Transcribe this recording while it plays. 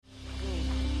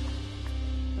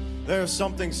There's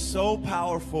something so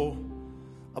powerful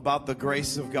about the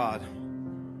grace of God.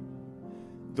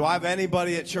 Do I have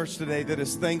anybody at church today that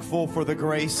is thankful for the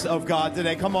grace of God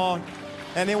today? Come on.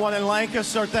 Anyone in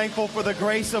Lancaster thankful for the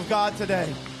grace of God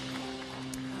today?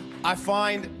 I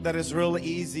find that it's really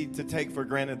easy to take for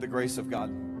granted the grace of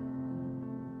God.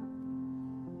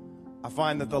 I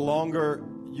find that the longer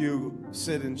you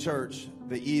sit in church,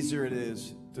 the easier it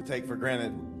is to take for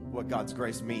granted what God's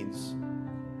grace means.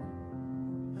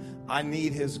 I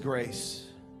need His grace.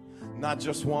 Not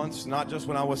just once, not just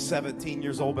when I was 17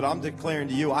 years old, but I'm declaring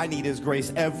to you, I need His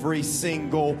grace every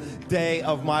single day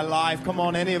of my life. Come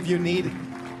on, any of you need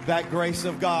that grace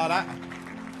of God?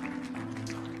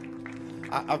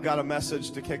 I've got a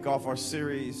message to kick off our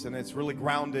series, and it's really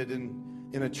grounded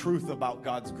in a truth about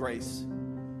God's grace.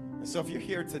 And so if you're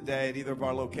here today at either of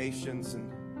our locations and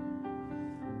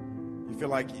you feel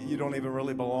like you don't even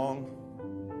really belong,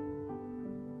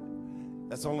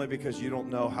 that's only because you don't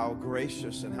know how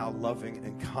gracious and how loving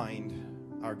and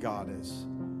kind our God is.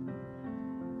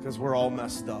 Because we're all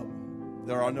messed up.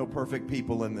 There are no perfect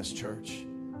people in this church.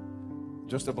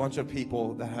 Just a bunch of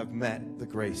people that have met the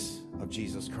grace of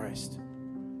Jesus Christ.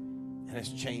 And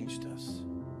it's changed us.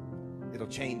 It'll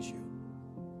change you.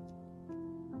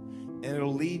 And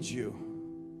it'll lead you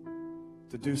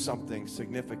to do something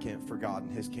significant for God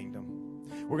and His kingdom.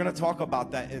 We're going to talk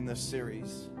about that in this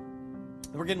series.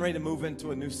 We're getting ready to move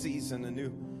into a new season, a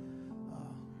new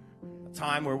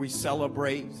time where we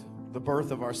celebrate the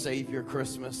birth of our Savior,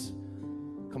 Christmas.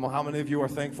 Come on, how many of you are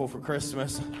thankful for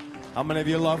Christmas? How many of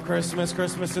you love Christmas?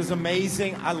 Christmas is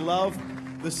amazing. I love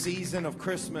the season of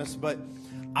Christmas, but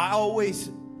I always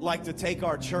like to take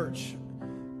our church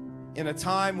in a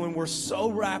time when we're so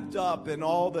wrapped up in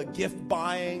all the gift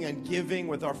buying and giving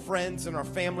with our friends and our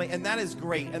family, and that is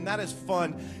great, and that is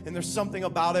fun, and there's something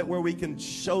about it where we can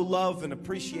show love and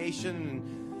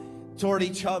appreciation toward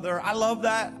each other. I love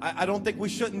that. I don't think we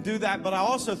shouldn't do that, but I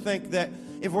also think that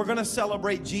if we're going to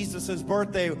celebrate Jesus'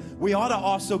 birthday, we ought to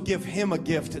also give Him a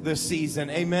gift this season.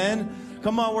 Amen?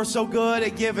 Come on, we're so good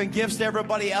at giving gifts to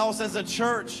everybody else as a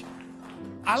church.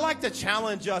 I like to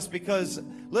challenge us because,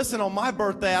 listen, on my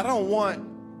birthday, I don't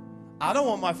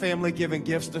want my family giving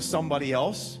gifts to somebody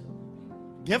else.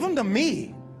 Give them to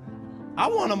me. I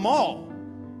want them all.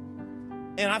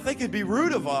 And I think it'd be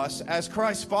rude of us as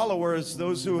Christ followers,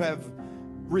 those who have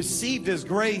received His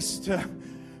grace,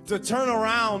 to turn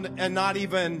around and not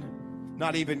even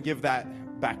give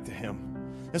that back to Him.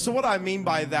 And so what I mean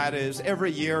by that is every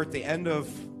year at the end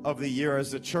of the year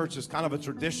as a church is kind of a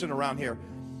tradition around here.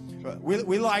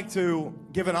 We like to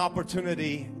give an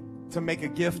opportunity to make a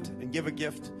gift and give a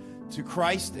gift to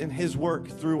Christ and His work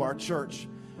through our church.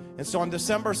 And so on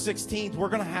December 16th, we're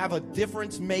going to have a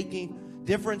difference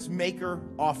maker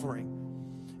offering.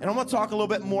 And I'm going to talk a little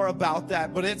bit more about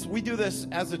that, but we do this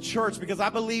as a church because I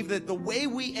believe that the way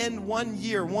we end one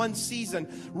year, one season,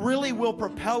 really will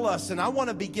propel us. And I want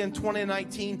to begin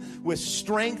 2019 with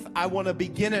strength. I want to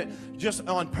begin it just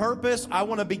on purpose. I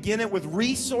want to begin it with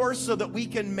resource so that we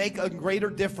can make a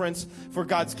greater difference for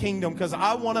God's kingdom, because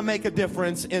I want to make a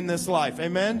difference in this life.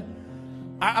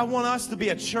 Amen? I want us to be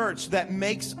a church that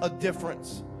makes a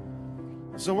difference.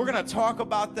 So we're going to talk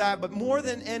about that, but more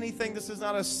than anything, this is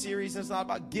not a series. It's not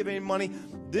about giving money.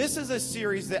 This is a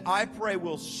series that I pray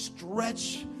will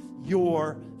stretch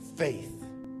your faith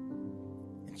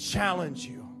and challenge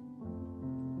you.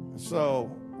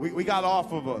 So we got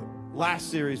off of a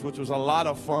last series, which was a lot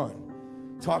of fun,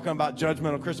 talking about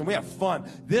judgmental Christian. We have fun.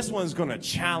 This one's going to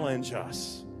challenge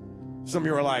us. Some of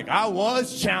you are like, I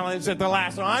was challenged at the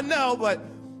last one. I know, but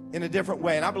in a different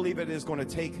way. And I believe it is going to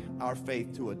take our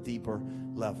faith to a deeper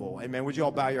level. Amen. Would you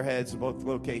all bow your heads at both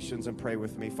locations and pray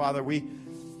with me? Father,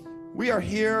 we are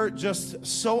here just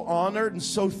so honored and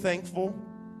so thankful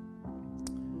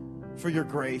for your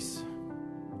grace,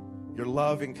 your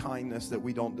love and kindness that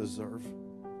we don't deserve.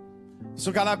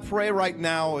 So God, I pray right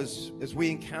now as we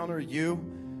encounter you,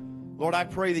 Lord, I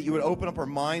pray that you would open up our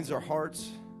minds, our hearts,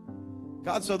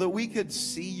 God, so that we could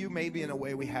see you maybe in a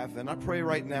way we haven't. I pray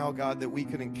right now, God, that we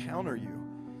could encounter you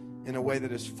in a way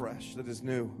that is fresh, that is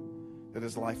new, that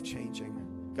is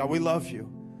life-changing. God, we love you,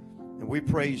 and we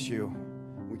praise you.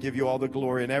 We give you all the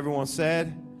glory. And everyone said,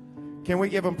 can we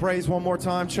give him praise one more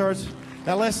time, church?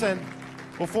 Now listen,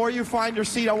 before you find your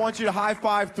seat, I want you to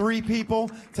high-five 3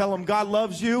 people. Tell them God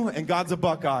loves you, and God's a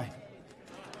Buckeye.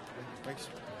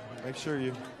 Make sure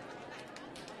you...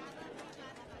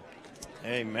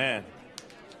 Amen.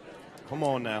 Come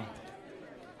on now.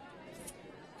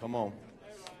 Come on.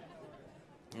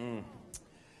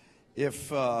 If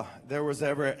there was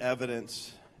ever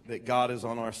evidence that God is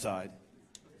on our side,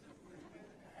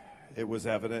 it was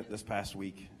evident this past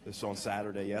week, this on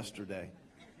Saturday, yesterday.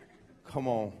 Come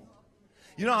on.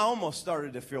 You know, I almost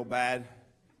started to feel bad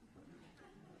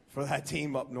for that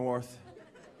team up north.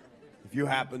 If you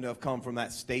happen to have come from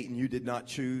that state and you did not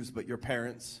choose, but your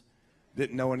parents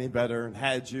didn't know any better and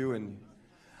had you, and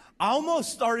I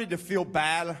almost started to feel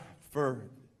bad for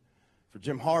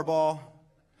Jim Harbaugh.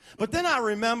 But then I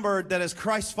remembered that as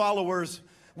Christ followers,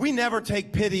 we never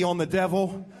take pity on the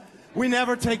devil. We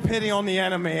never take pity on the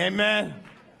enemy. Amen?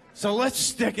 So let's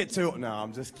stick it to it. No,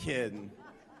 I'm just kidding.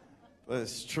 But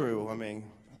it's true. I mean,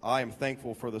 I am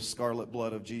thankful for the scarlet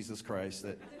blood of Jesus Christ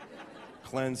that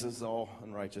cleanses all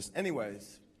unrighteousness.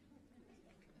 Anyways,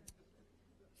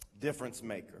 difference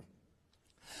maker.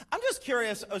 I'm just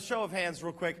curious, a show of hands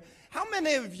real quick. How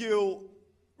many of you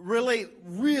really,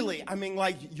 I mean,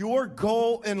 like your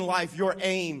goal in life, your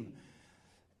aim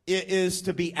is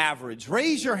to be average?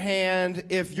 Raise your hand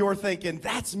if you're thinking,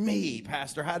 that's me,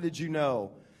 Pastor. How did you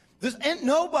know? And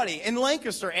nobody in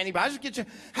Lancaster, anybody. I just get you.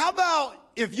 How about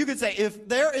if you could say, if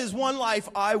there is one life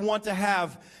I want to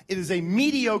have, it is a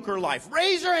mediocre life.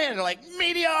 Raise your hand. Like,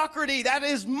 mediocrity, that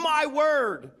is my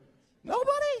word. Nobody?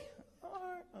 All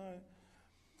right.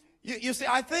 You see,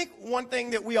 I think one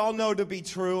thing that we all know to be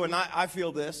true, and I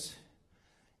feel this,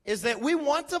 is that we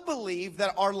want to believe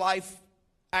that our life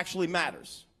actually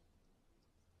matters.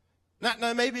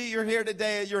 Now, maybe you're here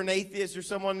today, you're an atheist, you're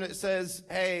someone that says,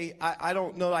 hey, I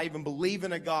don't know that I even believe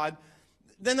in a God.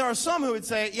 Then there are some who would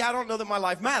say, yeah, I don't know that my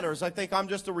life matters. I think I'm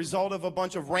just a result of a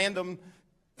bunch of random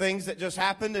things that just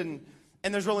happened, and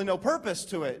there's really no purpose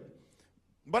to it.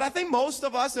 But I think most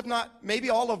of us, if not maybe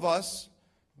all of us,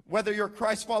 whether you're a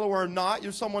Christ follower or not,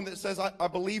 you're someone that says, I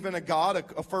believe in a God,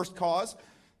 a first cause,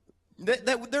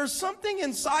 that there's something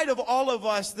inside of all of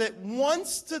us that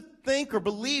wants to think or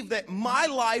believe that my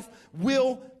life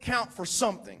will count for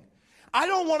something. I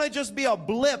don't want to just be a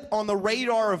blip on the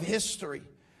radar of history.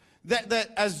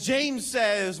 That as James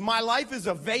says, my life is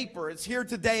a vapor. It's here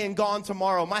today and gone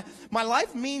tomorrow. My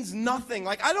life means nothing.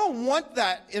 Like, I don't want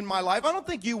that in my life. I don't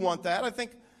think you want that. I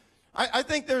think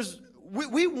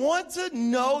we want to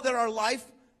know that our life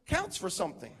counts for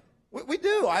something. We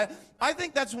do. I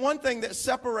think that's one thing that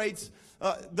separates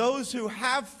those who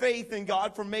have faith in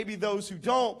God from maybe those who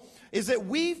don't, is that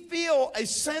we feel a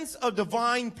sense of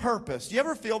divine purpose. Do you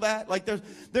ever feel that? Like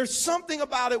there's something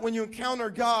about it when you encounter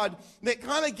God that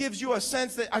kind of gives you a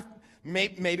sense that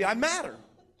maybe I matter.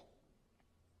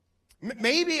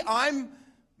 Maybe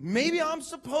I'm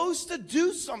supposed to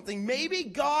do something. Maybe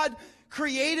God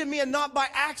created me, and not by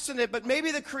accident, but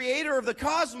maybe the creator of the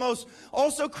cosmos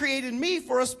also created me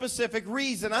for a specific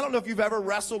reason. I don't know if you've ever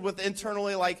wrestled with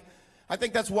internally, like, I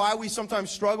think that's why we sometimes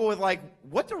struggle with, like,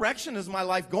 what direction is my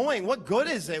life going? What good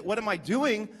is it? What am I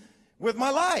doing with my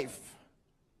life?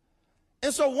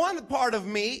 And so one part of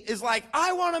me is like,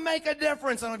 I want to make a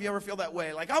difference. I don't know if you ever feel that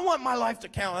way. Like, I want my life to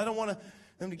count. I don't want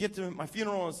them to get to my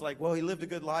funeral and it's like, well, he lived a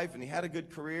good life and he had a good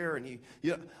career, and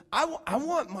I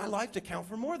want my life to count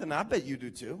for more than that. I bet you do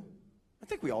too. I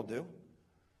think we all do.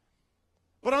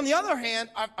 But on the other hand,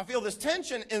 I feel this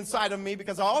tension inside of me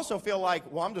because I also feel like,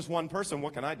 well, I'm just one person.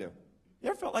 What can I do?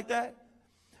 You ever felt like that?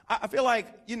 I feel like,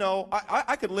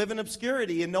 I could live in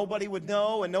obscurity and nobody would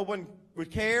know and no one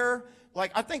would care.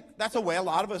 Like, I think that's the way a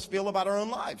lot of us feel about our own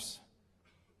lives.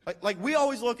 Like we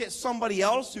always look at somebody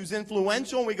else who's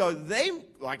influential and we go, they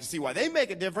like to see why they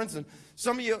make a difference. And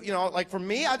some of you, like for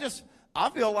me, I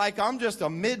feel like I'm just a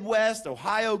Midwest,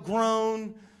 Ohio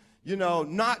grown,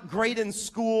 not great in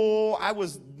school. I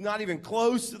was not even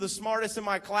close to the smartest in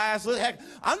my class. Heck,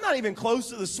 I'm not even close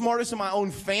to the smartest in my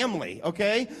own family,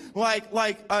 okay?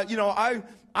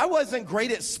 I wasn't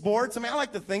great at sports. I mean, I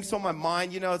like to think so in my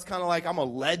mind, it's kind of like I'm a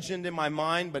legend in my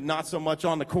mind, but not so much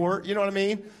on the court, you know what I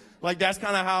mean? Like, that's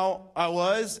kind of how I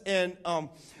was. And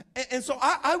so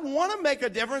I want to make a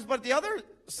difference, but the other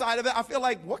side of it, I feel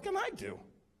like, what can I do?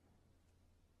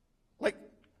 Like,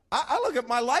 I look at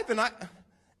my life and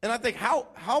I think,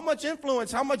 how much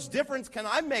influence, how much difference can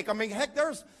I make? I mean, heck,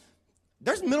 there's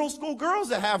middle school girls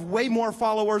that have way more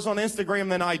followers on Instagram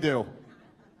than I do.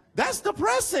 That's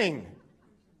depressing,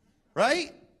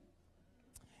 right?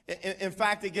 In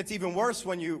fact, it gets even worse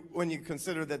when you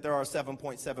consider that there are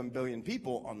 7.7 billion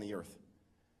people on the earth.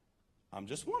 I'm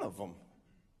just one of them.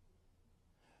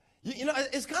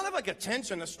 It's kind of like a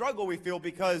tension, a struggle we feel,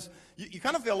 because you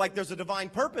kind of feel like there's a divine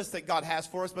purpose that God has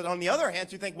for us, but on the other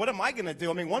hand, you think, what am I going to do?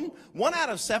 I mean, one out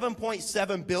of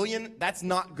 7.7 billion, that's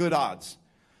not good odds.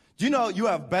 Do you know you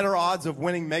have better odds of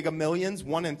winning Mega Millions,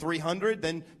 1 in 300,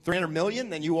 than 300 million,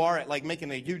 than you are at like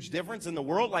making a huge difference in the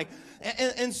world? Like,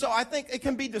 and so I think it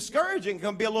can be discouraging, it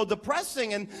can be a little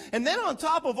depressing. And then on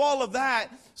top of all of that,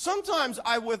 sometimes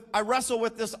I wrestle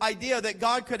with this idea that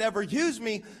God could ever use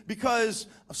me because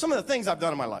of some of the things I've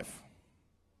done in my life.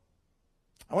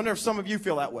 I wonder if some of you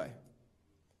feel that way.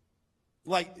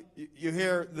 Like, you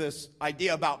hear this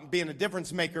idea about being a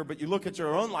difference maker, but you look at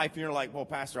your own life and you're like, well,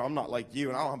 Pastor, I'm not like you,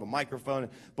 and I don't have a microphone. A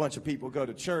bunch of people go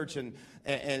to church, and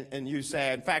you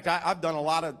say, in fact, I've done a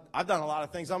lot of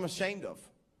things I'm ashamed of.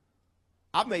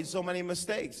 I've made so many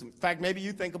mistakes. In fact, maybe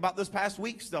you think about this past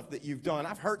week stuff that you've done.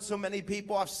 I've hurt so many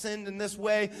people. I've sinned in this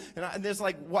way, and there's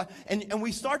like what? And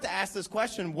we start to ask this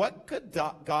question: what could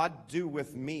God do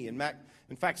with me? In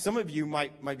fact, some of you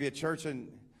might be at church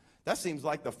and that seems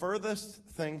like the furthest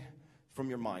thing from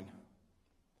your mind.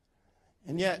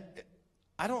 And yet,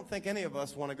 I don't think any of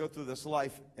us want to go through this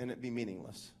life and it be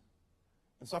meaningless.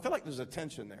 And so I feel like there's a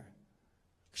tension there.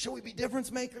 Should we be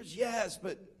difference makers? Yes,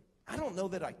 but I don't know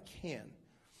that I can.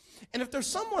 And if there's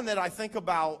someone that I think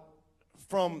about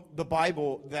from the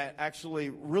Bible that actually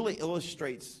really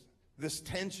illustrates this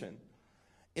tension,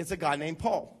 it's a guy named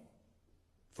Paul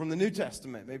from the New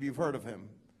Testament. Maybe you've heard of him.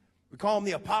 We call him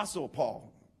the Apostle Paul,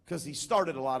 because he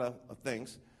started a lot of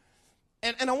things.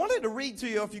 And I wanted to read to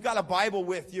you, if you got a Bible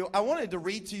with you, I wanted to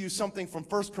read to you something from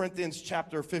 1 Corinthians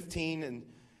chapter 15. And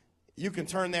you can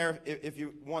turn there if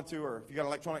you want to, or if you got an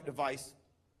electronic device.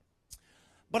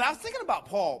 But I was thinking about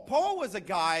Paul. Paul was a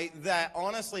guy that,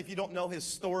 honestly, if you don't know his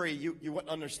story, you wouldn't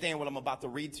understand what I'm about to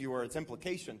read to you or its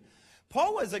implication.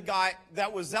 Paul was a guy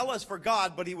that was zealous for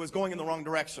God, but he was going in the wrong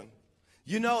direction.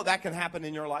 You know that can happen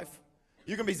in your life.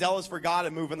 You can be zealous for God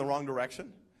and move in the wrong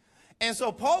direction. And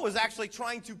so Paul was actually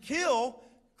trying to kill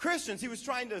Christians. He was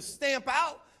trying to stamp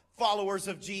out followers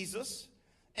of Jesus.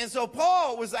 And so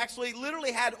Paul was actually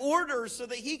literally had orders so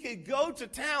that he could go to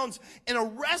towns and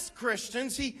arrest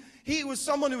Christians. He was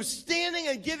someone who was standing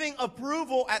and giving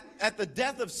approval at the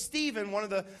death of Stephen, one of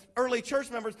the early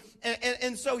church members.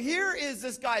 And so here is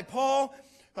this guy, Paul.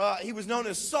 He was known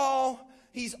as Saul.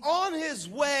 He's on his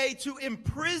way to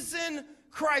imprison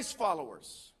Christ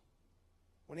followers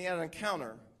when he had an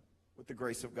encounter with the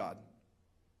grace of God.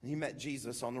 And he met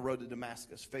Jesus on the road to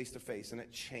Damascus face to face, and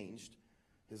it changed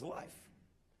his life.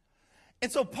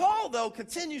 And so Paul, though,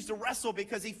 continues to wrestle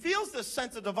because he feels this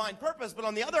sense of divine purpose, but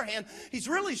on the other hand, he's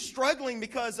really struggling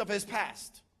because of his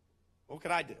past. What could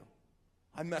I do?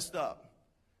 I messed up.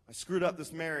 I screwed up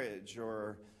this marriage,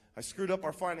 or I screwed up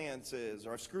our finances,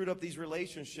 or I've screwed up these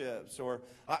relationships, or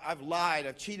I've lied,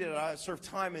 I've cheated, I served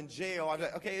time in jail.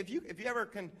 Okay, if you ever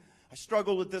can... I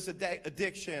struggled with this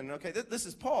addiction. Okay, this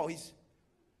is Paul.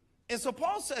 And so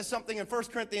Paul says something in 1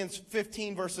 Corinthians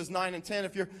 15, verses 9 and 10.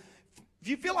 If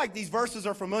you feel like these verses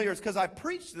are familiar, it's because I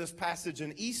preached this passage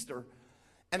in Easter,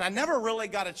 and I never really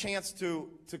got a chance to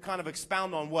kind of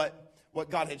expound on what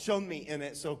God had shown me in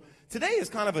it. So today is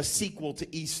kind of a sequel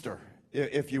to Easter,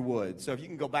 if you would. So if you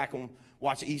can go back and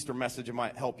watch the Easter message, it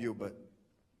might help you. But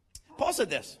Paul said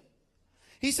this.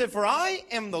 He said, "For I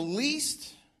am the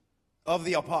least of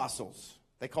the apostles."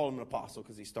 They called him an apostle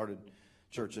because he started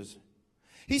churches.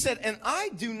 He said, "And I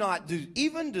do not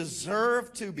even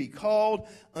deserve to be called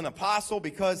an apostle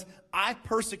because I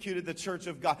persecuted the church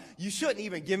of God." You shouldn't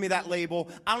even give me that label.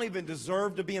 I don't even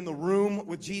deserve to be in the room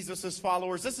with Jesus'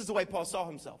 followers. This is the way Paul saw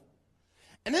himself.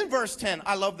 And then verse 10,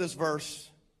 I love this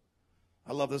verse.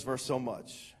 I love this verse so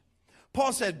much.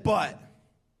 Paul said, "But,"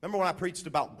 remember when I preached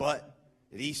about but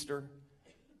at Easter?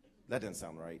 That didn't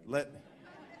sound right.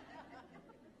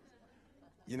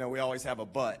 You know, we always have a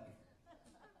but.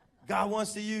 God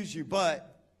wants to use you,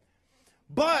 but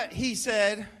he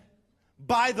said,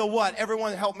 by the what?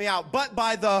 Everyone help me out. But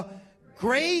by the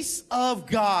grace of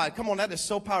God. Come on, that is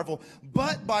so powerful.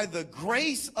 But by the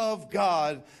grace of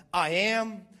God, I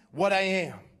am what I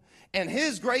am. And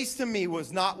his grace to me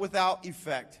was not without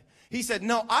effect. He said,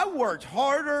 "No, I worked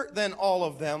harder than all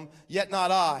of them, yet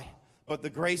not I, but the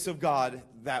grace of God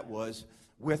that was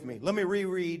with me." Let me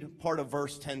reread part of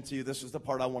verse 10 to you. This is the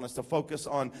part I want us to focus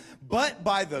on. "But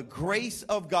by the grace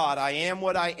of God, I am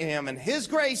what I am, and his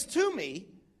grace to me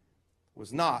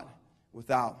was not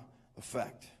without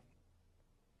effect."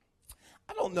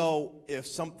 I don't know if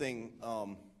something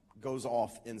goes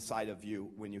off inside of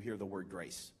you when you hear the word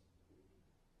grace.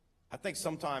 I think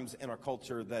sometimes in our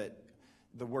culture that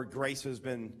the word grace has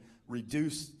been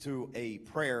reduced to a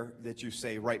prayer that you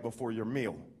say right before your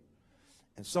meal.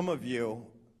 And some of you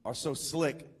are so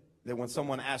slick that when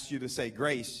someone asks you to say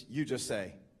grace, you just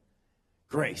say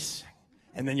grace,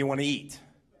 and then you want to eat.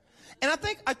 And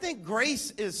I think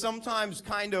grace is sometimes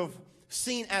kind of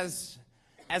seen as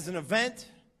as an event.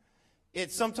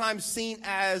 It's sometimes seen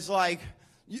as like,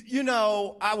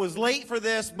 I was late for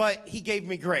this, but he gave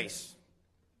me grace.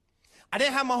 I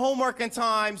didn't have my homework in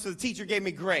time, so the teacher gave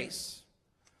me grace.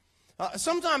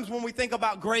 Sometimes when we think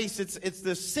about grace, it's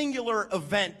this singular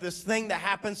event, this thing that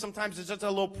happens. Sometimes it's just a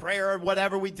little prayer or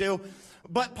whatever we do.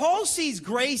 But Paul sees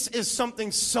grace as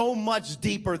something so much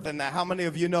deeper than that. How many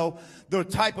of you know the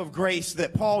type of grace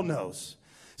that Paul knows?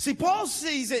 See, Paul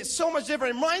sees it so much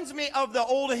different. It reminds me of the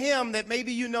old hymn that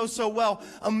maybe you know so well.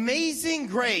 Amazing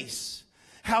grace,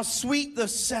 how sweet the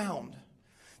sound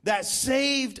that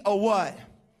saved a what?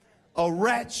 A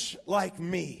wretch like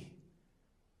me.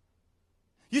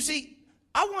 You see,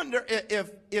 I wonder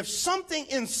if something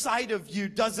inside of you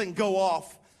doesn't go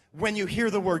off when you hear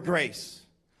the word grace.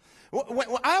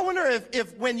 I wonder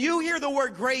if when you hear the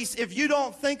word grace, if you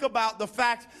don't think about the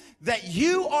fact that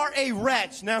you are a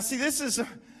wretch. Now, see, this is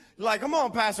like, come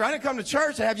on, Pastor, I didn't come to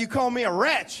church to have you call me a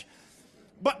wretch.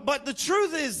 But the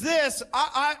truth is this,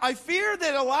 I fear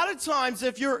that a lot of times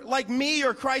if you're like me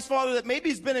or Christ follower that maybe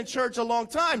has been in church a long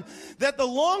time, that the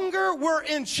longer we're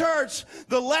in church,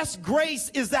 the less grace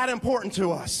is that important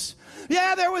to us.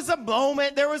 Yeah, there was a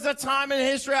moment, there was a time in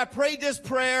history I prayed this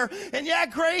prayer, and yeah,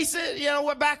 grace,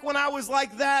 back when I was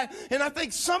like that. And I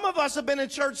think some of us have been in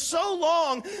church so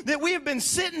long that we have been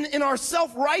sitting in our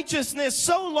self-righteousness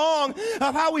so long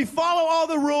of how we follow all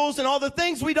the rules and all the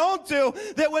things we don't do,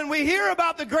 that when we hear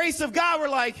about the grace of God, we're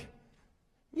like,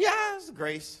 yeah, it's the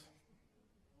grace.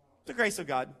 It's the grace of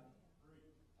God.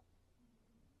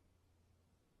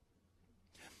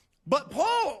 But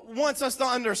Paul wants us to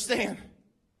understand.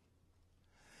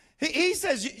 He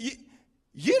says,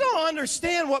 you don't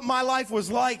understand what my life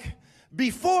was like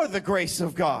before the grace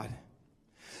of God.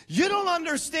 You don't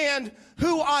understand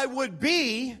who I would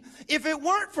be if it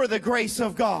weren't for the grace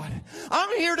of God. I'm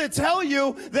here to tell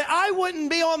you that I wouldn't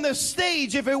be on this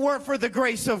stage if it weren't for the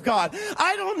grace of God.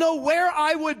 I don't know where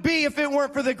I would be if it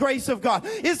weren't for the grace of God.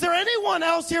 Is there anyone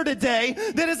else here today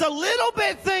that is a little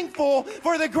bit thankful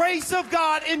for the grace of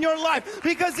God in your life?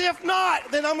 Because if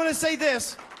not, then I'm going to say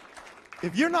this.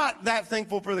 If you're not that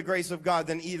thankful for the grace of God,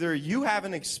 then either you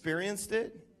haven't experienced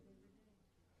it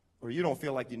or you don't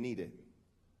feel like you need it.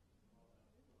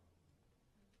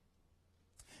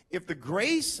 If the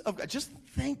grace of God, just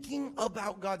thinking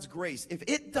about God's grace, if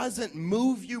it doesn't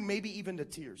move you maybe even to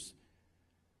tears,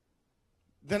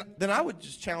 then I would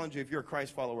just challenge you, if you're a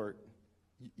Christ follower,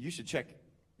 you should check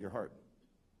your heart.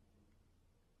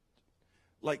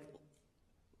 Like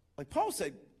Paul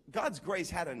said, God's grace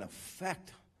had an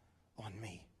effect on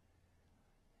me.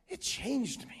 It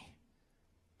changed me.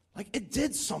 Like it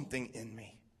did something in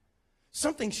me.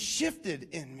 Something shifted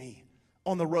in me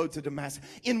on the road to Damascus.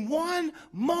 In one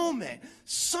moment,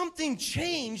 something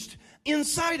changed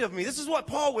inside of me. This is what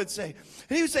Paul would say.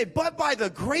 And he would say, but by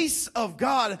the grace of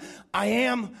God, I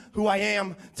am who I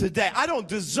am today. I don't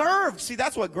deserve. See,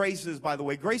 that's what grace is, by the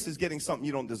way. Grace is getting something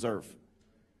you don't deserve.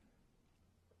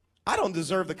 I don't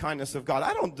deserve the kindness of God.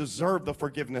 I don't deserve the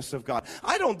forgiveness of God.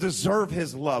 I don't deserve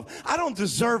his love. I don't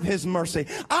deserve his mercy.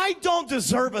 I don't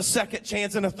deserve a second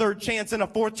chance and a third chance and a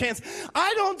fourth chance.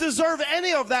 I don't deserve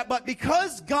any of that, but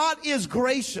because God is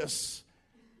gracious,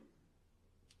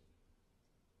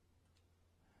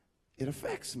 it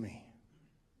affects me.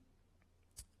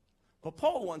 But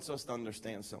Paul wants us to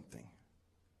understand something.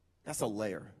 That's a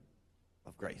layer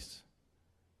of grace.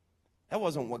 That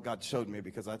wasn't what God showed me,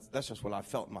 because that's just what I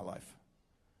felt in my life.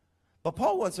 But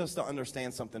Paul wants us to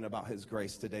understand something about his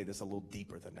grace today that's a little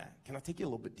deeper than that. Can I take you a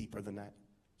little bit deeper than that?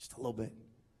 Just a little bit.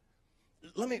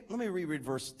 Let me reread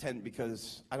verse 10,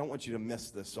 because I don't want you to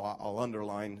miss this, so I'll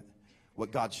underline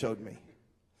what God showed me.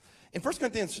 In 1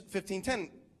 Corinthians 15:10,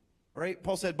 right,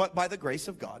 Paul said, but by the grace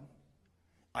of God,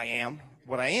 I am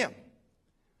what I am.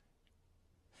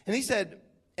 And he said,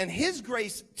 and his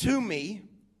grace to me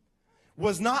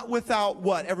was not without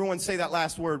what? Everyone say that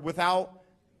last word. Without.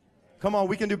 Come on,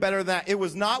 we can do better than that. It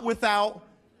was not without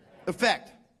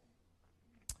effect.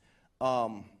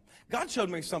 God showed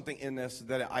me something in this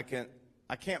that I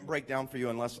can't break down for you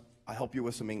unless I help you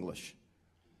with some English.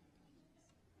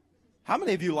 How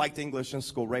many of you liked English in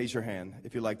school? Raise your hand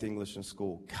if you liked English in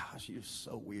school. Gosh, you're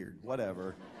so weird.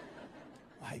 Whatever.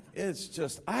 Like, it's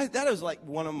just, that is like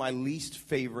one of my least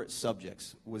favorite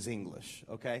subjects was English,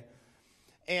 okay?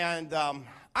 And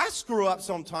I screw up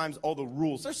sometimes all the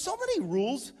rules. There's so many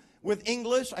rules with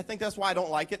English. I think that's why I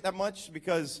don't like it that much,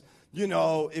 because,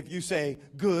 if you say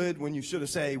good when you should have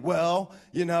said well,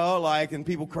 and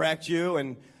people correct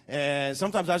you. And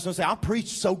sometimes I just don't say, I'll preach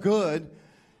so good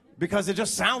because it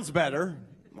just sounds better.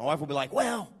 My wife will be like,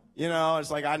 well,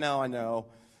 it's like, I know.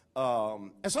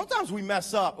 And sometimes we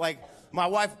mess up. Like My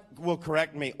wife will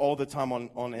correct me all the time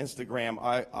on Instagram.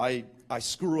 I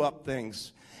screw up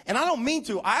things. And I don't mean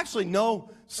to. I actually know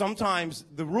sometimes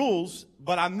the rules,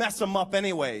 but I mess them up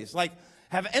anyways. Like,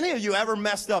 have any of you ever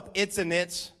messed up its and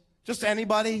its? Just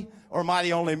anybody? Or am I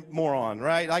the only moron,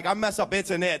 right? Like, I mess up its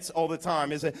and its all the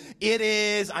time. Is it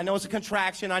is? I know it's a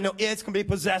contraction. I know it's can be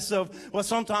possessive. Well,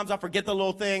 sometimes I forget the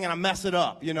little thing and I mess it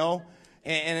up, you know?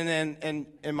 And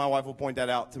my wife will point that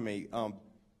out to me.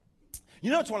 You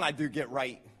know, it's one I do get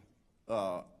right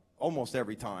almost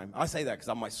every time. I say that because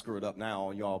I might screw it up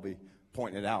now and y'all be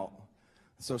pointing it out on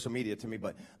social media to me.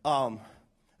 But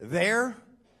there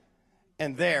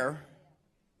and there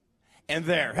and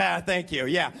there. Thank you.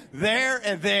 Yeah, there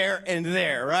and there and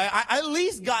there, right? I at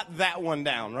least got that one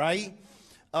down, right?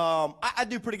 I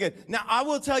do pretty good. Now, I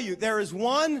will tell you, there is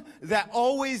one that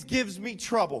always gives me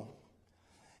trouble.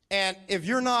 And if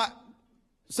you're not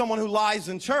someone who lies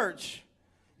in church,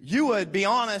 you would be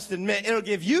honest and admit it'll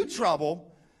give you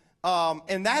trouble.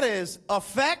 And that is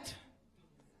affect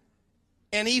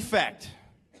and effect.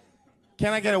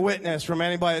 Can I get a witness from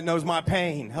anybody that knows my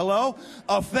pain? Hello?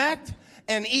 Affect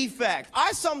and effect.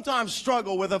 I sometimes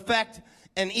struggle with affect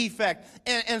and effect.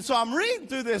 And so I'm reading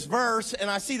through this verse, and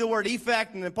I see the word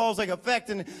effect, and then Paul's like affect,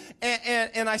 and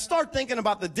I start thinking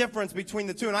about the difference between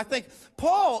the two. And I think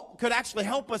Paul could actually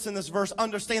help us in this verse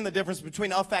understand the difference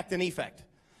between affect and effect.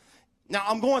 Now,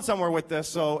 I'm going somewhere with this,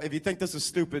 so if you think this is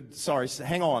stupid, sorry,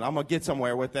 hang on. I'm going to get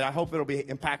somewhere with it. I hope it'll be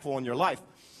impactful in your life.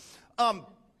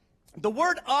 The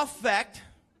word affect,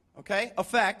 okay,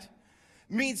 affect,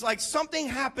 means like something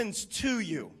happens to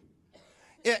you.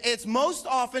 It's most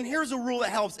often, here's a rule that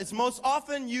helps, it's most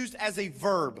often used as a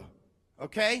verb,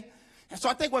 okay? So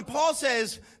I think when Paul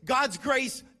says God's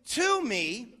grace to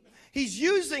me, he's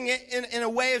using it in a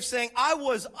way of saying I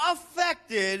was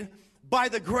affected by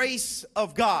the grace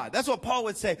of God. That's what Paul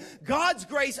would say. God's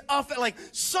grace, like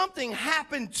something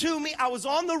happened to me. I was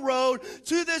on the road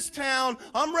to this town.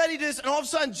 I'm ready to this, and all of a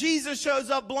sudden Jesus shows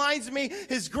up, blinds me.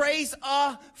 His grace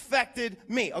affected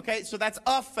me. Okay, so that's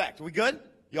affect. We good?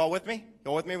 Y'all with me?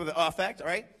 Y'all with me with the affect, all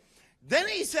right? Then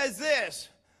he says this,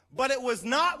 but it was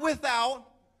not without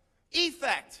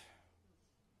effect.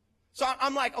 So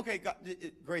I'm like, okay, God,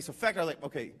 grace affect. I'm like,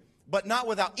 okay, but not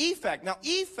without effect. Now,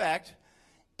 effect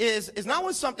is not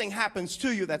when something happens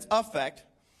to you, that's affect,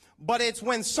 but it's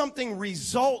when something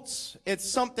results. It's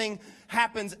something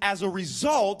happens as a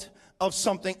result of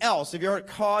something else. If you heard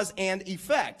cause and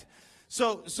effect.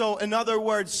 So in other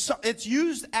words, it's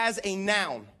used as a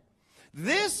noun.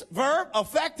 This verb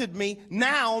affected me.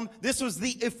 Noun, this was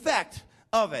the effect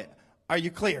of it. Are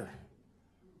you clear?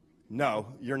 No,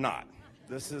 you're not.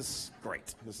 This is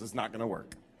great. This is not going to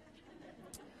work.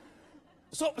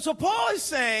 So Paul is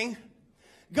saying,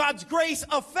 God's grace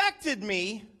affected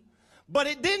me, but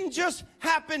it didn't just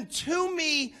happen to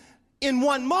me in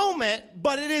one moment,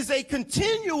 but it is a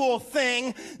continual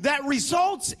thing that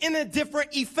results in a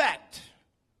different effect.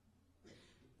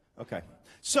 Okay.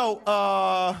 So,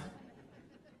 I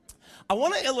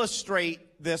want to illustrate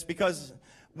this because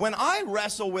when I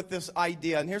wrestle with this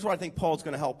idea, and here's where I think Paul's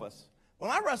going to help us.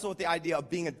 When I wrestle with the idea of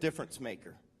being a difference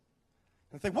maker,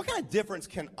 I think, what kind of difference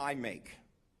can I make?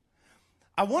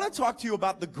 I want to talk to you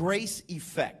about the grace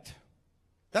effect.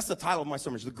 That's the title of my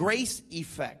sermon, the grace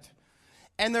effect.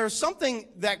 And there's something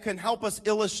that can help us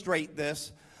illustrate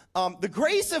this. The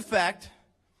grace effect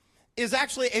is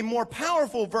actually a more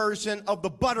powerful version of the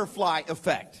butterfly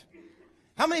effect.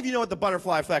 How many of you know what the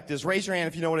butterfly effect is? Raise your hand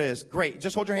if you know what it is. Great.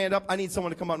 Just hold your hand up. I need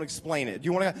someone to come up and explain it. Do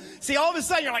you want to see? All of a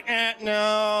sudden, you're like,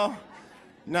 no,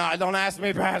 don't ask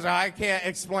me, Pastor. I can't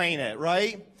explain it,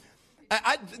 right?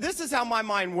 This is how my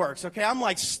mind works, okay? I'm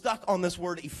like stuck on this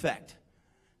word effect.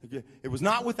 It was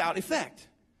not without effect.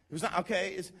 It was not,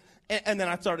 okay? And then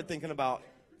I started thinking about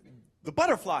the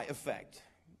butterfly effect.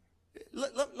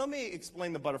 Let me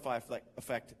explain the butterfly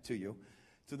effect to you.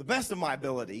 To the best of my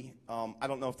ability, I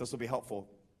don't know if this will be helpful.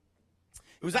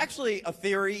 It was actually a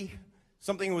theory,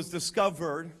 something that was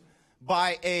discovered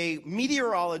by a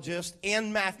meteorologist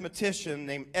and mathematician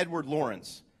named Edward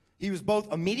Lorenz. He was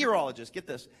both a meteorologist, get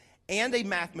this, and a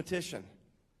mathematician.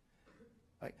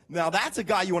 Right? Now, that's a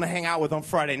guy you want to hang out with on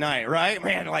Friday night, right?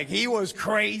 Man, like, he was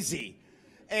crazy.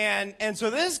 And so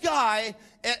this guy,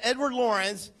 Edward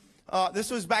Lorenz, this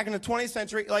was back in the 20th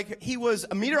century, like, he was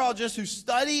a meteorologist who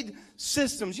studied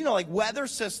systems, you know, like weather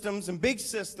systems and big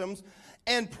systems.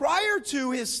 And prior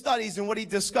to his studies and what he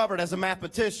discovered as a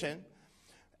mathematician,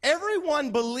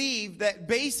 everyone believed that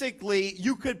basically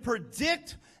you could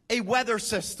predict a weather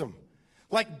system.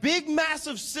 Like, big,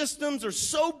 massive systems are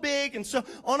so big and so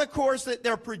on a course that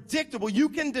they're predictable. You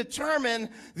can determine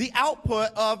the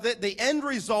output of it, the end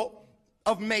result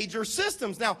of major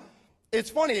systems. Now, it's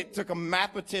funny, it took a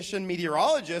mathematician,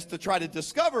 meteorologist to try to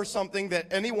discover something that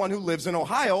anyone who lives in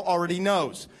Ohio already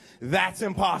knows. That's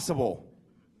impossible,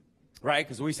 right?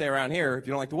 Because we say around here, if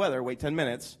you don't like the weather, wait 10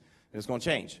 minutes, and it's going to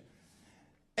change.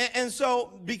 And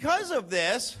so because of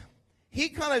this, he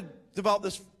kind of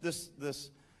developed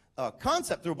this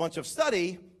concept through a bunch of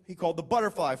study he called the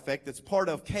butterfly effect. That's part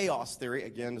of chaos theory.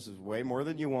 Again, this is way more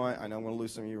than you want. I know I'm going to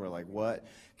lose some of you who are like, what?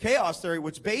 Chaos theory,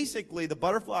 which basically the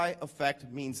butterfly effect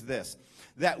means this,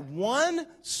 that one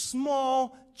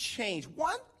small change,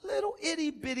 one little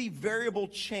itty-bitty variable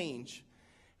change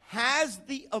has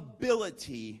the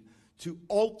ability to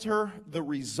alter the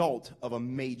result of a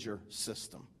major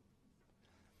system.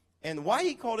 And why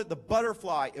he called it the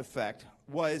butterfly effect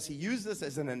was he used this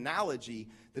as an analogy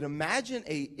that imagine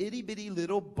a itty-bitty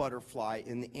little butterfly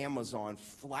in the Amazon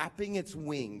flapping its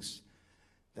wings.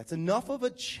 That's enough of a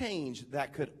change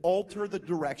that could alter the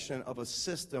direction of a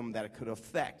system that could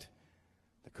affect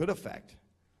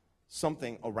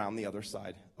something around the other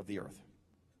side of the earth.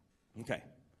 Okay.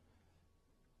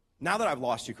 Now that I've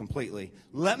lost you completely,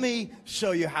 let me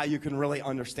show you how you can really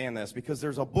understand this, because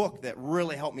there's a book that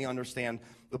really helped me understand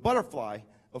the butterfly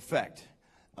effect.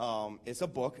 It's a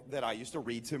book that I used to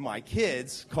read to my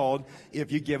kids called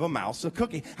If You Give a Mouse a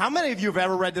Cookie. How many of you have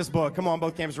ever read this book? Come on,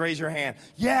 both camps, raise your hand.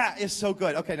 Yeah, it's so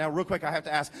good. Okay, now real quick, I have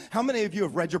to ask, how many of you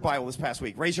have read your Bible this past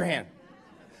week? Raise your hand.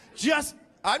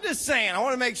 I'm just saying, I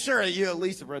want to make sure that you at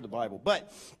least have read the Bible.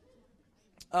 But,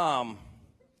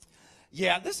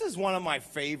 yeah, this is one of my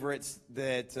favorites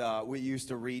that we used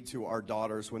to read to our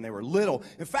daughters when they were little.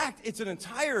 In fact, it's an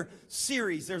entire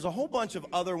series. There's a whole bunch of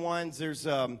other ones. There's,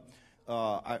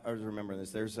 I remember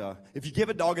this. There's, If You Give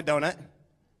a Dog a Donut,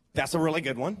 that's a really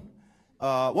good one.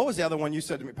 What was the other one you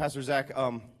said to me, Pastor Zach?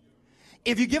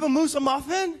 If You Give a Moose a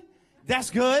Muffin, that's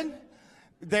good.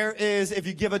 There is If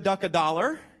You Give a Duck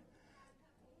 $1.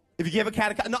 If you give a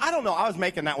cat a... No, I don't know. I was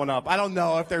making that one up. I don't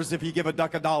know if there's If You Give a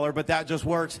Duck $1, but that just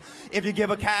works. If you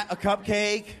give a cat a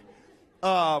cupcake.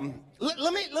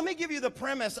 Let me give you the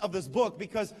premise of this book,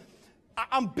 because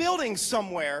I'm building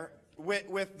somewhere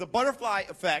with the butterfly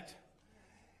effect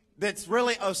that's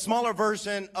really a smaller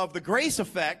version of the grace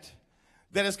effect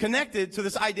that is connected to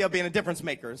this idea of being a difference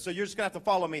maker. So you're just going to have to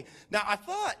follow me. Now, I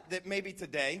thought that maybe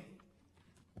today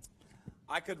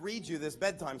I could read you this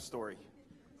bedtime story.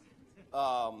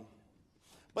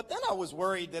 But then I was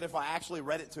worried that if I actually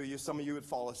read it to you, some of you would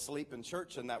fall asleep in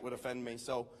church, and that would offend me.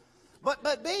 So,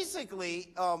 but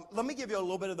basically, let me give you a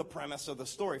little bit of the premise of the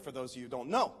story for those of you who don't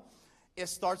know. It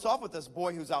starts off with this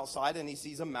boy who's outside, and he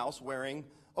sees a mouse wearing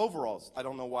overalls. I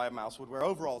don't know why a mouse would wear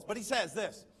overalls, but he says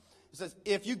this. He says,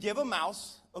 if you give a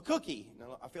mouse a cookie.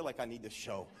 Now, I feel like I need to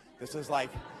show. This is like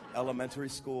elementary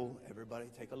school. Everybody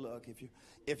take a look.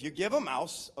 If you give a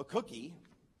mouse a cookie,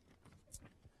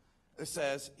 it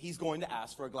says he's going to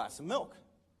ask for a glass of milk.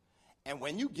 And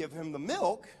when you give him the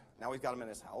milk, now we've got him in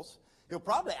his house, he'll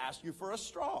probably ask you for a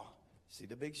straw. See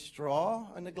the big straw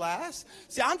in the glass?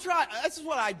 See, this is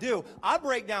what I do. I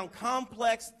break down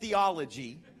complex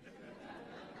theology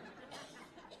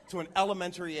to an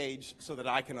elementary age so that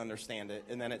I can understand it,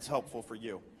 and then it's helpful for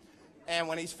you. And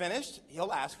when he's finished,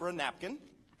 he'll ask for a napkin.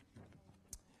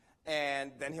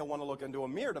 And then he'll want to look into a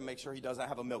mirror to make sure he doesn't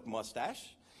have a milk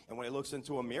mustache. And when he looks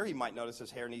into a mirror, he might notice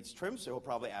his hair needs trim, so he'll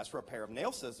probably ask for a pair of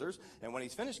nail scissors. And when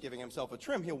he's finished giving himself a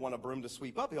trim, he'll want a broom to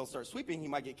sweep up. He'll start sweeping. He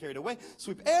might get carried away,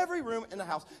 sweep every room in the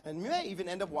house, and may even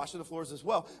end up washing the floors as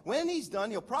well. When he's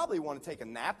done, he'll probably want to take a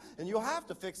nap, and you'll have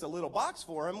to fix a little box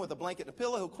for him with a blanket and a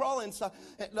pillow. He'll crawl inside.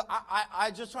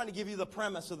 I'm just trying to give you the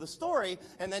premise of the story,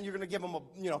 and then you're going to give him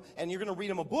and you're going to read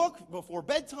him a book before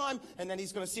bedtime, and then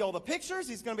he's going to see all the pictures.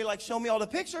 He's going to be like, show me all the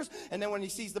pictures. And then when he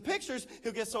sees the pictures,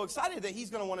 he'll get so excited that he's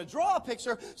going to want to draw a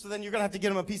picture. So then you're going to have to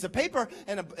get him a piece of paper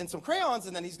and some crayons,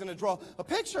 and then he's going to draw a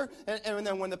picture. And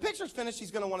then when the picture's finished,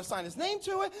 he's going to want to sign his name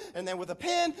to it, and then with a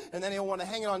pen, and then he'll want to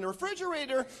hang it on the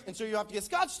refrigerator. And so you have to get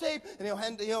Scotch tape, and he'll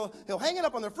hang it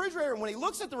up on the refrigerator. And when he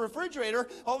looks at the refrigerator,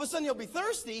 all of a sudden he'll be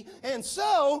thirsty, and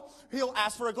so he'll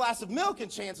ask for a glass of milk.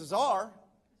 And chances are,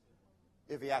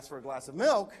 if he asks for a glass of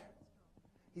milk,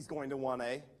 he's going to want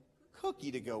a cookie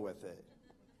to go with it.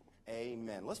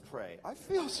 Amen. Let's pray.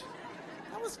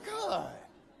 That was good.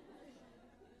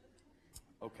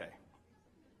 Okay.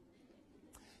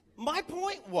 My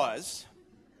point was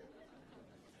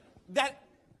that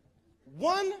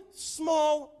one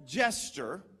small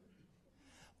gesture,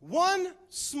 one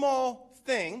small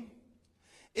thing,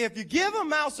 if you give a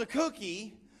mouse a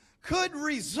cookie, could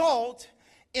result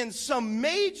in some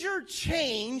major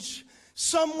change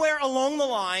somewhere along the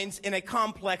lines in a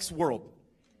complex world.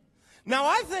 Now,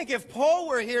 I think if Paul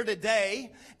were here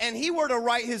today and he were to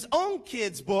write his own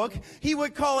kid's book, he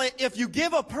would call it, If You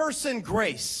Give a Person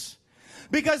Grace.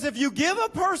 Because if you give a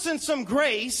person some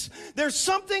grace, there's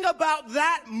something about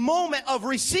that moment of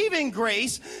receiving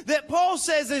grace that Paul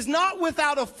says is not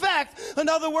without effect. In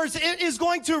other words, it is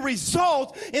going to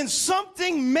result in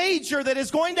something major that is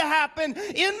going to happen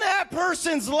in that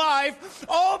person's life,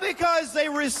 all because they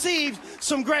received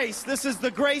some grace. This is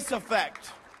the grace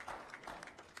effect.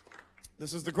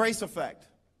 This is the grace effect.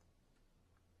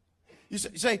 You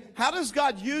say, how does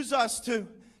God use us to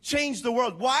change the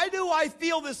world? Why do I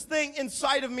feel this thing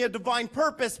inside of me, a divine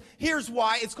purpose? Here's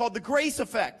why. It's called the grace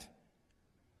effect.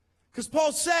 Because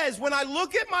Paul says, when I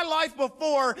look at my life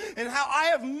before and how I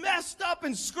have messed up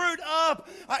and screwed up,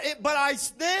 but I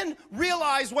then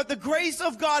realize what the grace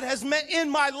of God has meant in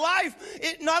my life,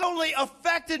 it not only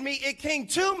affected me, it came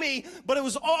to me, but it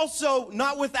was also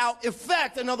not without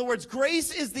effect. In other words,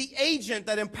 grace is the agent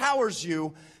that empowers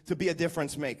you to be a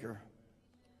difference maker.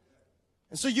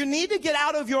 And so you need to get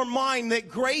out of your mind that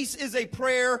grace is a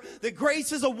prayer, that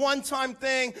grace is a one-time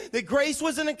thing, that grace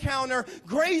was an encounter.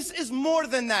 Grace is more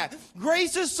than that.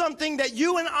 Grace is something that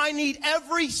you and I need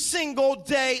every single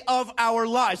day of our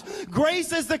lives.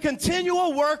 Grace is the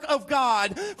continual work of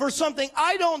God for something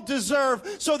I don't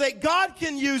deserve, so that God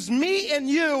can use me and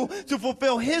you to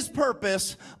fulfill His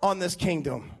purpose on this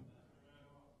kingdom.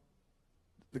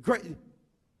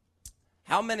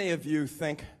 How many of you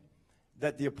think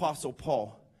that the Apostle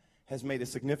Paul has made a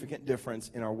significant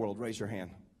difference in our world? Raise your hand.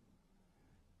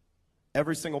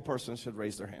 Every single person should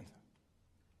raise their hand.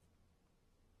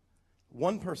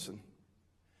 One person.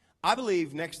 I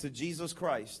believe next to Jesus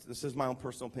Christ, this is my own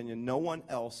personal opinion, no one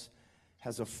else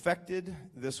has affected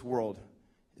this world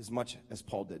as much as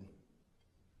Paul did.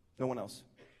 No one else.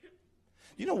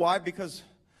 You know why? Because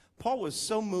Paul was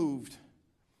so moved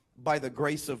by the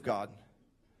grace of God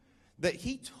that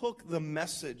he took the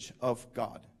message of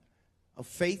God, of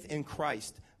faith in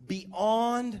Christ,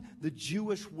 beyond the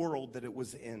Jewish world that it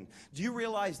was in. Do you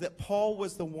realize that Paul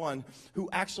was the one who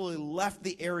actually left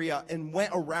the area and went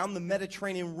around the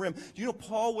Mediterranean rim? Do you know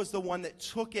Paul was the one that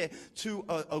took it to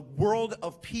a world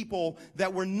of people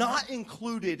that were not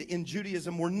included in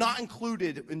Judaism, were not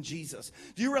included in Jesus?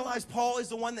 Do you realize Paul is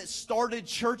the one that started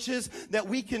churches that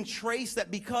we can trace, that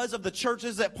because of the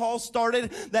churches that Paul started,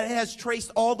 that has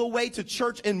traced all the way to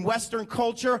church in Western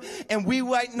culture, and we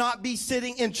might not be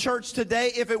sitting in church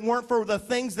today if it weren't for the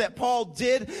things that Paul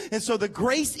did. And so the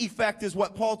grace effect is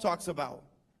what Paul talks about.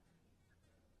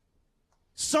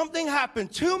 Something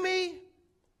happened to me.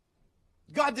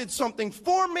 God did something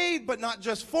for me, but not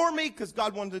just for me, because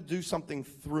God wanted to do something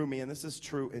through me. And this is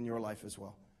true in your life as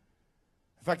well.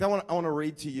 In fact, I want to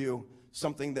read to you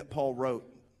something that Paul wrote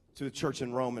to the church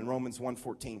in Rome in Romans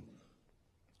 1:14.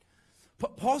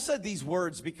 Paul said these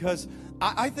words because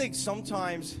I think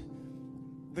sometimes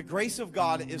the grace of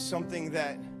God is something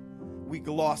that we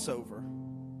gloss over.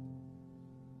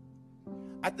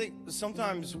 I think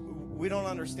sometimes we don't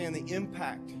understand the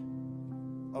impact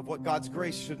of what God's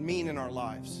grace should mean in our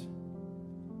lives.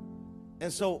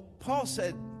 And so Paul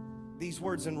said these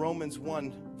words in Romans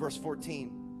 1, verse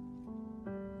 14.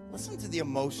 Listen to the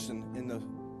emotion in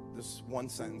this one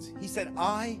sentence. He said,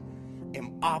 I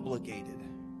am obligated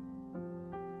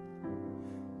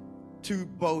to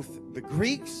both the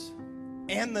Greeks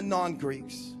and the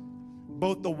non-Greeks,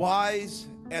 both the wise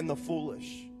and the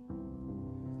foolish.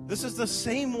 This is the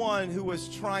same one who was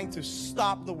trying to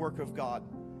stop the work of God,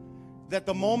 that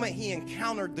the moment he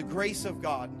encountered the grace of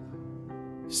God,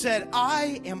 said,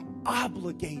 I am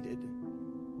obligated.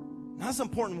 Now, that's an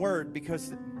important word,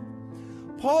 because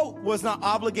Paul was not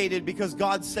obligated because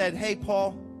God said, hey,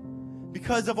 Paul,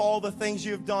 because of all the things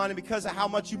you've done and because of how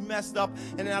much you messed up,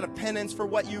 and out of penance for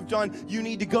what you've done, you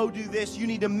need to go do this, you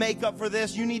need to make up for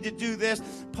this, you need to do this.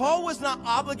 Paul was not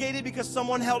obligated because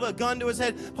someone held a gun to his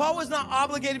head. Paul was not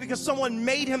obligated because someone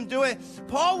made him do it.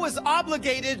 Paul was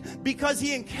obligated because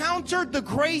he encountered the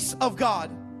grace of God.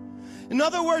 In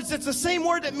other words, it's the same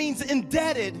word that means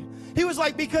indebted. He was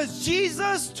like, because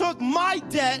Jesus took my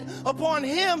debt upon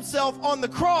himself on the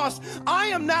cross, I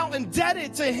am now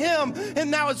indebted to him. And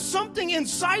now it's something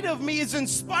inside of me is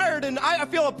inspired, and I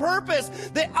feel a purpose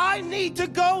that I need to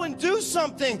go and do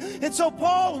something. And so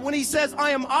Paul, when he says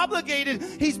I am obligated,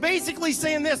 he's basically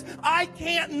saying this: I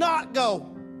can't not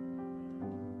go.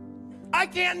 I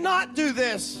can't not do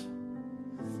this.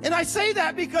 And I say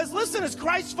that because, listen, as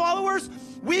Christ followers,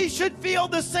 we should feel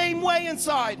the same way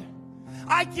inside.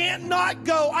 I can't not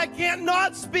go. I can't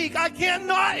not speak. I can't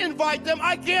not invite them.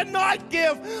 I can't not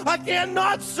give. I can't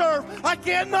not serve. I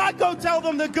can't not go tell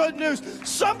them the good news.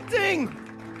 Something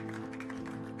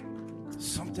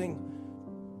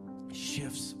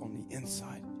shifts on the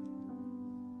inside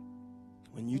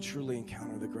when you truly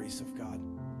encounter the grace of God.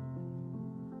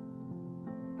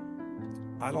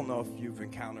 I don't know if you've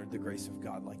encountered the grace of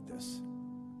God like this.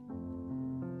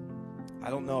 I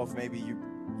don't know if maybe you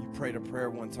prayed a prayer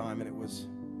one time and it was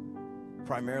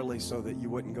primarily so that you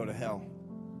wouldn't go to hell.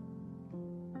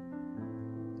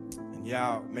 And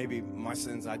yeah, maybe my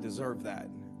sins, I deserve that.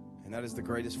 And that is the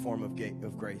greatest form of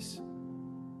grace.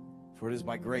 For it is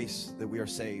by grace that we are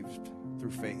saved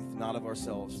through faith, not of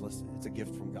ourselves. Listen, it's a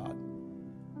gift from God.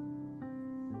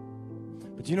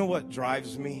 But do you know what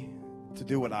drives me to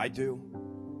do what I do?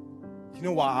 Do you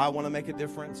know why I want to make a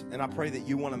difference? And I pray that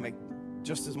you want to make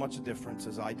just as much a difference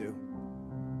as I do.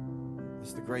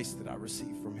 It's the grace that I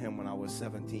received from him when I was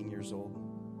 17 years old.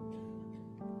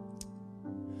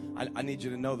 I need you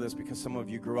to know this because some of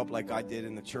you grew up like I did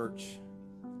in the church.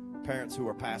 Parents who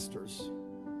are pastors.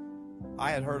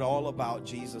 I had heard all about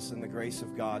Jesus and the grace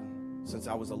of God since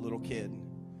I was a little kid.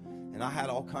 And I had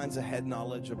all kinds of head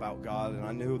knowledge about God, and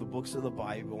I knew the books of the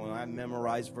Bible, and I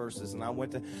memorized verses, and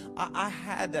I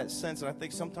had that sense, and I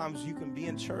think sometimes you can be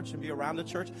in church and be around the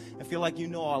church and feel like you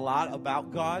know a lot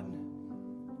about God,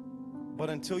 but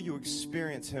until you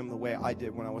experience him the way I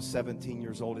did when I was 17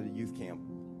 years old at a youth camp.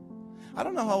 I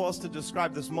don't know how else to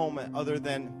describe this moment other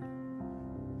than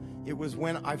it was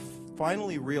when I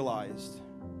finally realized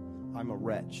I'm a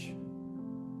wretch,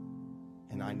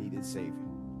 and I needed saving.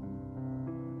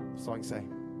 That's all I can say.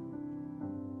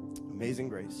 Amazing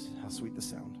grace. How sweet the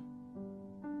sound.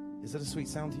 Is it a sweet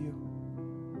sound to you?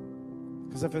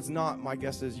 Because if it's not, my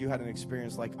guess is you had an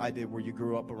experience like I did where you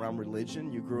grew up around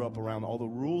religion, you grew up around all the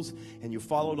rules, and you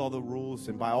followed all the rules,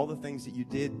 and by all the things that you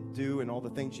did do and all the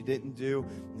things you didn't do,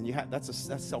 and that's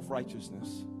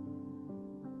self-righteousness.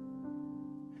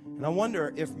 And I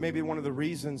wonder if maybe one of the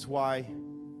reasons why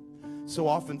so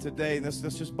often today, this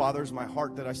just bothers my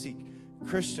heart that I see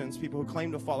Christians, people who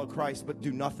claim to follow Christ, but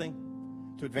do nothing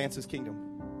to advance his kingdom.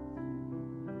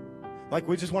 Like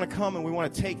we just want to come and we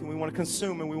want to take and we want to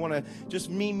consume and we want to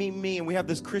just me, and we have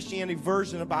this Christianity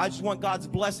version about I just want God's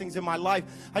blessings in my life.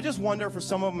 I just wonder for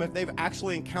some of them if they've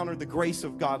actually encountered the grace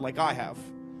of God like I have.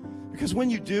 Because when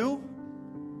you do,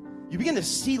 you begin to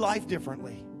see life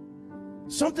differently.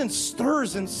 Something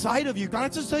stirs inside of you. Can I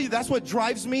just tell you, that's what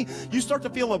drives me. You start to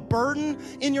feel a burden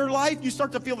in your life. You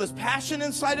start to feel this passion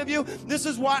inside of you. This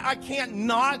is why I can't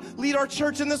not lead our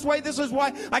church in this way. This is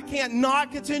why I can't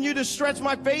not continue to stretch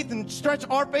my faith and stretch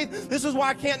our faith. This is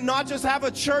why I can't not just have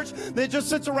a church that just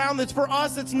sits around that's for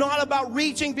us. It's not about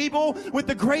reaching people with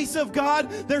the grace of God.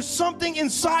 There's something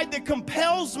inside that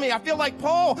compels me. I feel like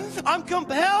Paul, I'm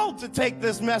compelled to take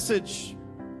this message.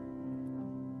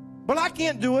 But I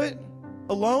can't do it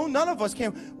alone. None of us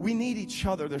can. We need each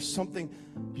other. There's something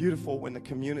beautiful when the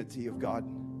community of God,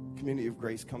 community of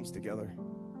grace comes together.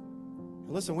 And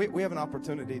listen, we have an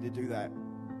opportunity to do that.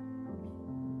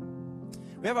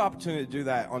 We have an opportunity to do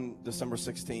that on December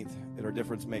 16th at our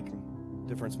Difference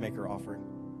Maker offering.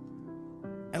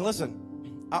 And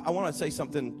listen, I want to say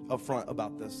something up front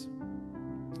about this.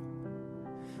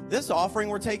 This offering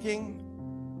we're taking,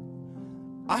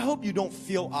 I hope you don't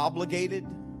feel obligated.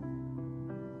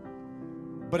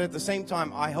 But at the same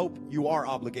time, I hope you are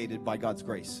obligated by God's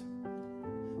grace.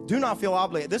 Do not feel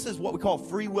obligated. This is what we call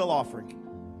free will offering.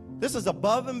 This is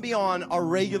above and beyond our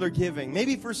regular giving.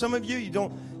 Maybe for some of you, you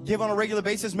don't give on a regular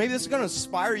basis. Maybe this is going to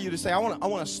inspire you to say, I want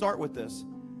to start with this.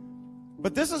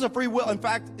 But this is a free will. In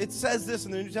fact, it says this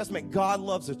in the New Testament, God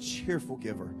loves a cheerful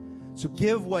giver. So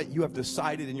give what you have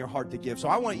decided in your heart to give. So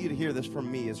I want you to hear this from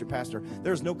me as your pastor.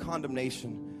 There's no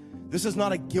condemnation. This is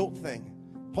not a guilt thing.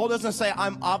 Paul doesn't say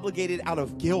I'm obligated out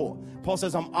of guilt. Paul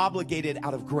says I'm obligated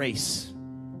out of grace.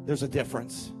 There's a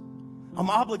difference. I'm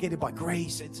obligated by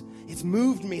grace. It's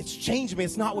moved me. It's changed me.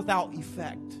 It's not without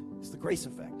effect. It's the grace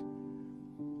effect.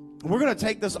 We're going to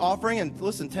take this offering, and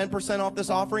listen, 10% off this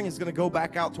offering is going to go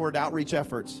back out toward outreach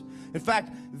efforts. In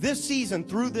fact, this season,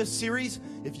 through this series,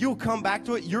 if you'll come back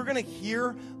to it, you're going to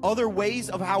hear other ways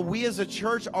of how we as a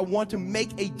church want to make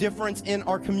a difference in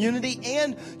our community,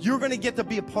 and you're going to get to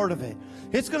be a part of it.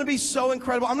 It's going to be so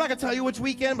incredible. I'm not going to tell you which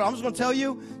weekend, but I'm just going to tell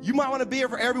you, you might want to be here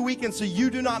for every weekend so you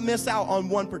do not miss out on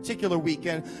one particular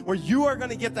weekend where you are going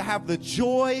to get to have the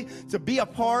joy to be a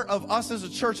part of us as a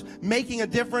church making a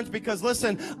difference. Because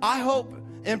listen, I hope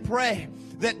and pray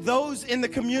that those in the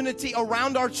community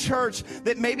around our church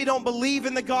that maybe don't believe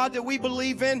in the God that we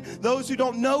believe in, those who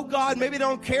don't know God, maybe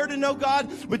don't care to know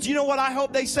God, but you know what I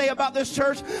hope they say about this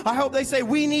church? I hope they say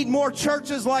we need more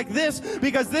churches like this,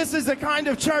 because this is the kind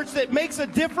of church that makes a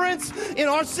difference in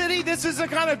our city. This is the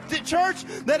kind of church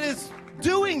that is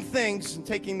doing things and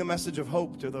taking the message of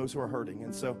hope to those who are hurting.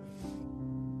 And so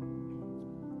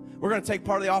We're going to take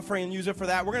part of the offering and use it for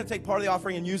that. We're going to take part of the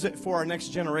offering and use it for our next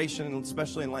generation,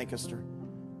 especially in Lancaster.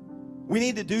 We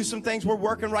need to do some things. We're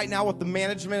working right now with the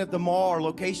management at the mall, our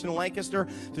location in Lancaster,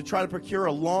 to try to procure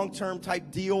a long-term type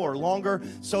deal or longer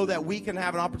so that we can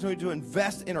have an opportunity to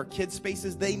invest in our kids'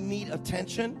 spaces. They need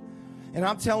attention. And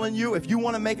I'm telling you, if you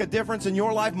want to make a difference in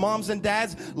your life, moms and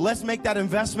dads, let's make that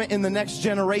investment in the next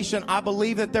generation. I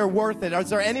believe that they're worth it. Is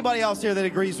there anybody else here that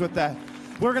agrees with that?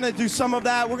 We're going to do some of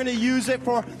that. We're going to use it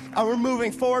for, we're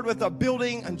moving forward with a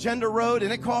building on Gender Road,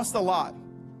 and it costs a lot.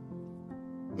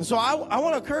 And so I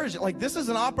want to encourage you, like, this is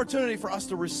an opportunity for us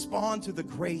to respond to the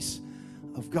grace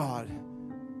of God.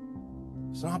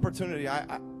 It's an opportunity. I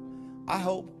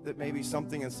hope that maybe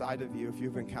something inside of you, if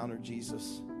you've encountered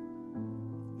Jesus,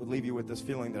 would leave you with this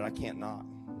feeling that I can't not.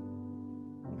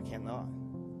 I can't not.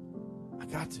 I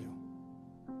got to.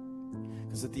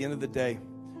 Because at the end of the day,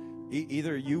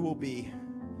 either you will be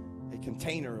a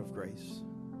container of grace,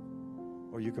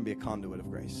 or you can be a conduit of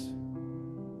grace.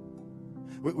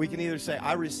 We can either say,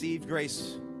 I received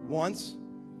grace once,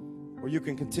 or you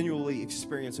can continually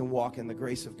experience and walk in the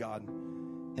grace of God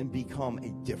and become a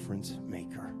difference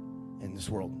maker in this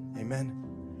world. Amen.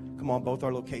 Come on, both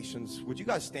our locations. Would you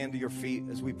guys stand to your feet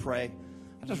as we pray?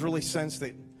 I just really sense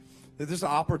that there's an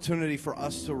opportunity for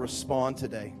us to respond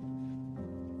today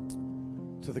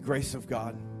to the grace of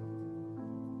God.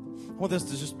 I want this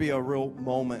to just be a real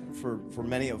moment for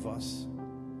many of us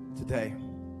today.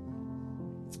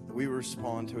 We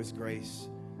respond to his grace.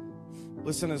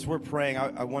 Listen, as we're praying,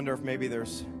 I wonder if maybe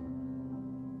there's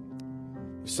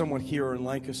someone here in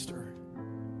Lancaster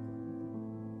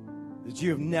that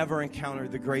you have never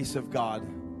encountered the grace of God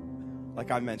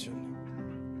like I mentioned.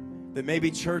 That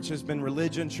maybe church has been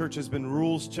religion, church has been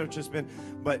rules, church has been,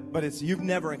 but it's you've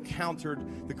never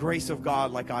encountered the grace of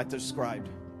God like I described.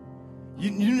 You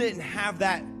didn't have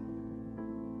that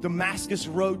Damascus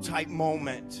Road type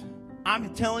moment.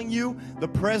 I'm telling you, the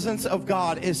presence of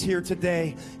God is here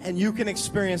today, and you can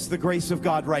experience the grace of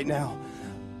God right now.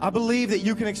 I believe that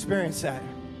you can experience that.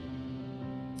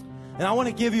 And I want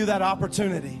to give you that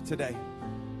opportunity today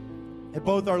at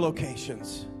both our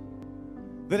locations.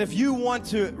 That if you want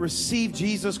to receive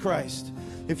Jesus Christ,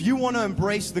 if you want to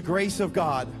embrace the grace of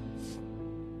God,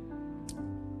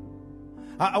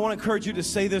 I want to encourage you to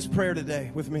say this prayer today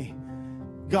with me.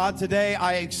 God, today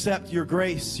I accept your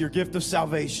grace, your gift of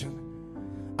salvation.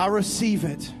 I receive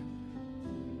it.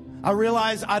 I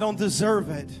realize I don't deserve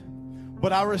it,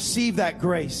 but I receive that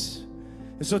grace.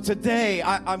 And so today,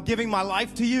 I'm giving my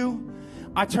life to you.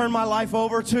 I turn my life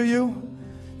over to you.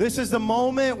 This is the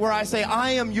moment where I say,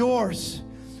 I am yours,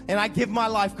 and I give my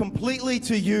life completely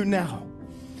to you now.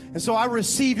 And so I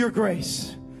receive your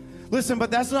grace. Listen,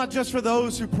 but that's not just for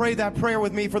those who pray that prayer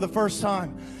with me for the first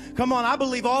time. Come on, I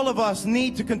believe all of us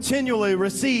need to continually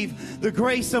receive the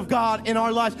grace of God in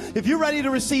our lives. If you're ready to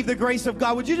receive the grace of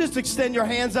God, would you just extend your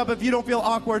hands up if you don't feel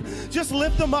awkward? Just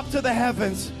lift them up to the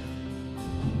heavens.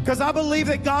 Because I believe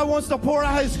that God wants to pour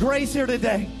out his grace here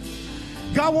today.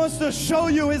 God wants to show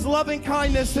you his loving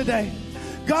kindness today.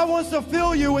 God wants to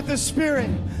fill you with his Spirit.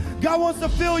 God wants to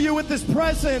fill you with his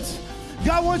presence.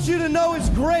 God wants you to know his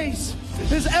grace.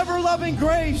 His ever-loving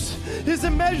grace, his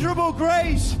immeasurable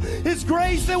grace, his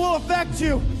grace that will affect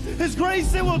you, his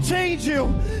grace that will change you,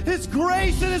 his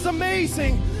grace that is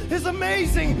amazing,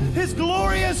 his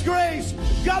glorious grace.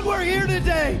 God, we're here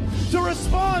today to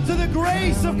respond to the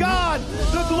grace of God,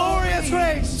 the glorious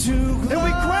grace, and we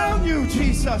crown you,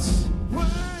 Jesus.